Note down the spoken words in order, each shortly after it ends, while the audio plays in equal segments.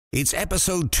It's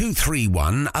episode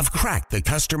 231 of Crack the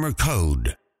Customer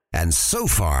Code. And so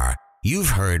far, you've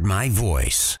heard my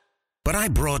voice. But I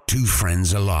brought two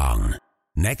friends along.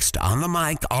 Next on the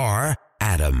mic are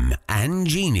Adam and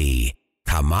Jeannie.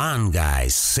 Come on,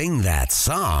 guys, sing that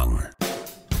song.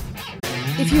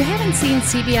 If you haven't seen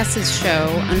CBS's show,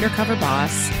 Undercover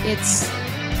Boss, it's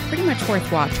pretty much worth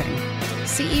watching.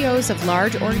 CEOs of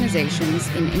large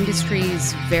organizations in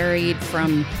industries varied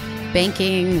from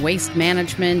banking, waste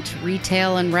management,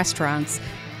 retail, and restaurants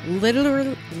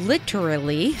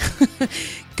literally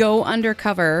go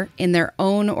undercover in their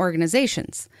own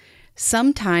organizations.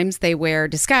 Sometimes they wear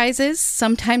disguises.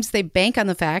 Sometimes they bank on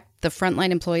the fact the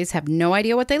frontline employees have no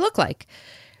idea what they look like.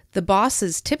 The boss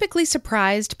is typically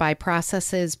surprised by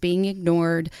processes being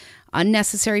ignored,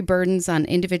 unnecessary burdens on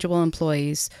individual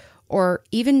employees, or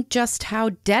even just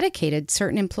how dedicated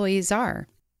certain employees are.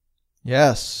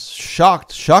 Yes,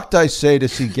 shocked I say to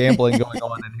see gambling going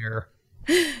on in here.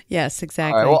 Yes,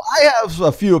 exactly. All right, well, I have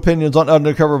a few opinions on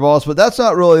Undercover Boss, but that's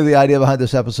not really the idea behind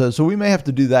this episode, so we may have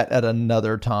to do that at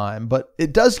another time. But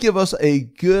it does give us a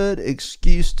good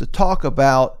excuse to talk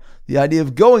about the idea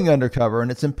of going undercover, and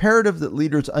it's imperative that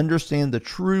leaders understand the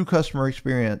true customer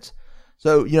experience.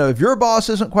 So, if your boss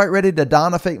isn't quite ready to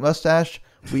don a fake mustache,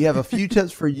 we have a few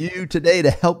tips for you today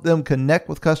to help them connect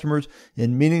with customers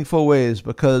in meaningful ways,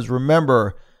 because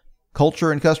remember,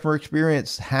 culture and customer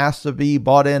experience has to be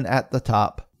bought in at the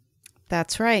top.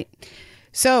 That's right.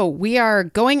 So we are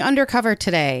going undercover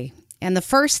today. And the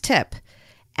first tip,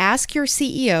 ask your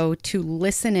CEO to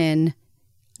listen in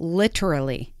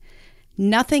literally.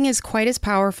 Nothing is quite as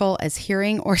powerful as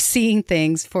hearing or seeing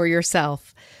things for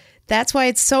yourself. That's why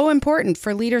it's so important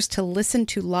for leaders to listen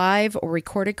to live or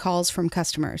recorded calls from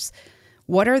customers.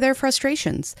 What are their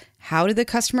frustrations? How do the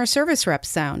customer service reps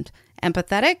sound?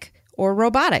 Empathetic or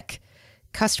robotic?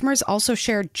 Customers also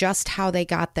share just how they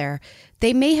got there.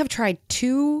 They may have tried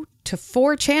 2 to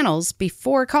 4 channels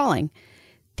before calling.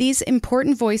 These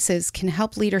important voices can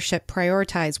help leadership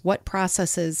prioritize what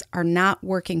processes are not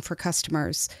working for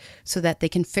customers so that they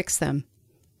can fix them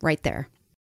right there.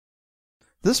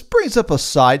 This brings up a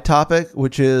side topic,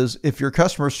 which is if your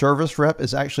customer service rep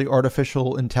is actually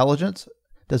artificial intelligence,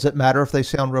 does it matter if they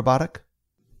sound robotic?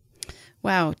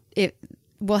 Wow.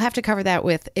 We'll have to cover that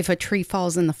with if a tree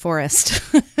falls in the forest.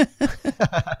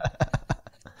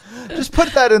 Just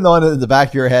put that in the back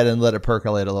of your head and let it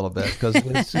percolate a little bit, because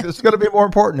it's going to be more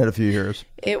important in a few years.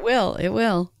 It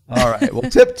will. All right. Well,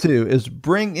 tip 2 is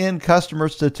bring in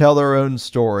customers to tell their own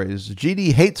stories.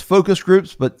 GD hates focus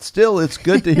groups, but still it's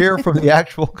good to hear from the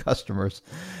actual customers.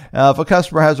 If a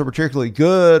customer has a particularly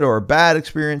good or bad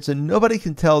experience, then nobody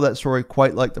can tell that story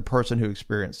quite like the person who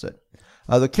experienced it.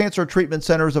 The Cancer Treatment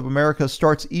Centers of America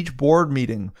starts each board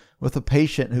meeting with a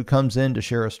patient who comes in to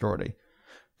share a story.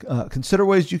 Consider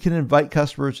ways you can invite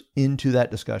customers into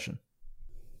that discussion.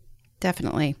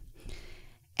 Definitely.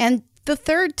 And the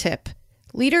third tip,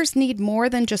 leaders need more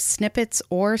than just snippets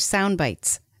or sound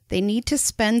bites. They need to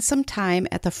spend some time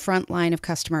at the front line of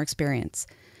customer experience.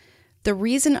 The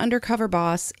reason Undercover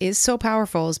Boss is so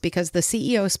powerful is because the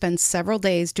CEO spends several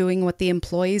days doing what the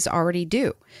employees already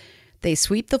do. They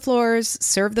sweep the floors,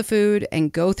 serve the food,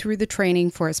 and go through the training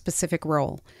for a specific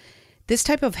role. This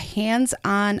type of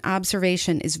hands-on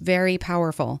observation is very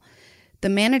powerful. The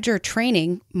manager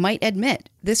training might admit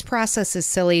this process is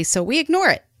silly, so we ignore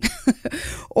it.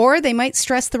 Or they might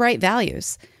stress the right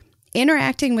values.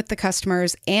 Interacting with the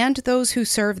customers and those who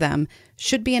serve them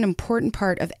should be an important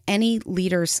part of any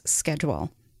leader's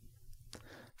schedule.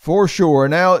 For sure.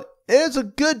 Now, there's a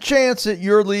good chance that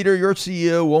your leader, your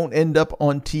CEO, won't end up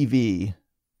on TV.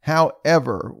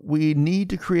 However, we need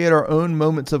to create our own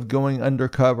moments of going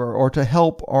undercover, or to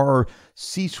help our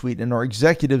C-suite and our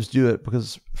executives do it,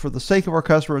 because for the sake of our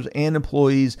customers and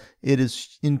employees, it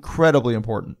is incredibly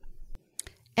important.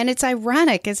 And it's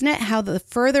ironic, isn't it, how the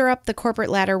further up the corporate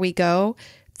ladder we go,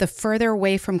 the further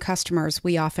away from customers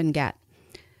we often get.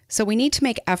 So we need to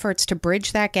make efforts to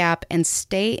bridge that gap and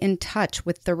stay in touch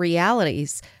with the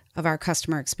realities of our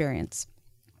customer experience.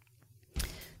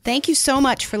 Thank you so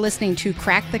much for listening to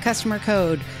Crack the Customer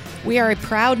Code. We are a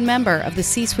proud member of the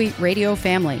C-Suite Radio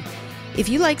family. If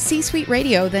you like C-Suite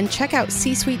Radio, then check out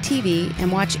C-Suite TV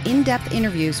and watch in-depth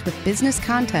interviews with business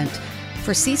content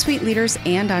for C-Suite leaders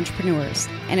and entrepreneurs.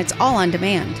 And it's all on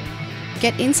demand.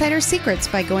 Get insider secrets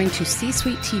by going to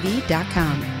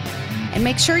csuitetv.com. And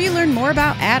make sure you learn more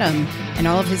about Adam and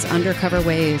all of his undercover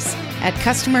ways at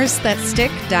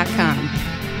customersthatstick.com.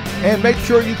 And make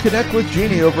sure you connect with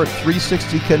Jeannie over at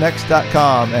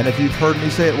 360connects.com. And if you've heard me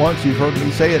say it once, you've heard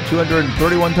me say it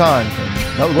 231 times.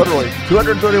 No, literally,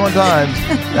 231 times.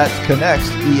 That's Connects,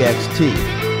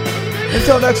 EXT.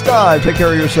 Until next time, take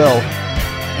care of yourself.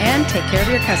 And take care of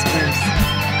your customers.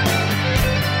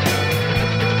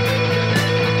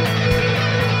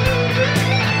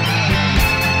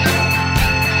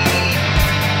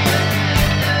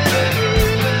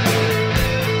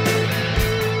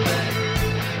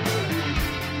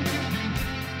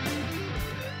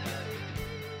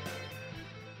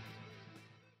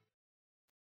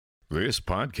 This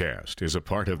podcast is a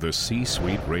part of the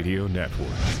C-Suite Radio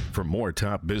Network. For more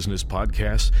top business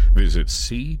podcasts, visit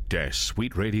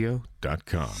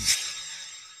c-suiteradio.com.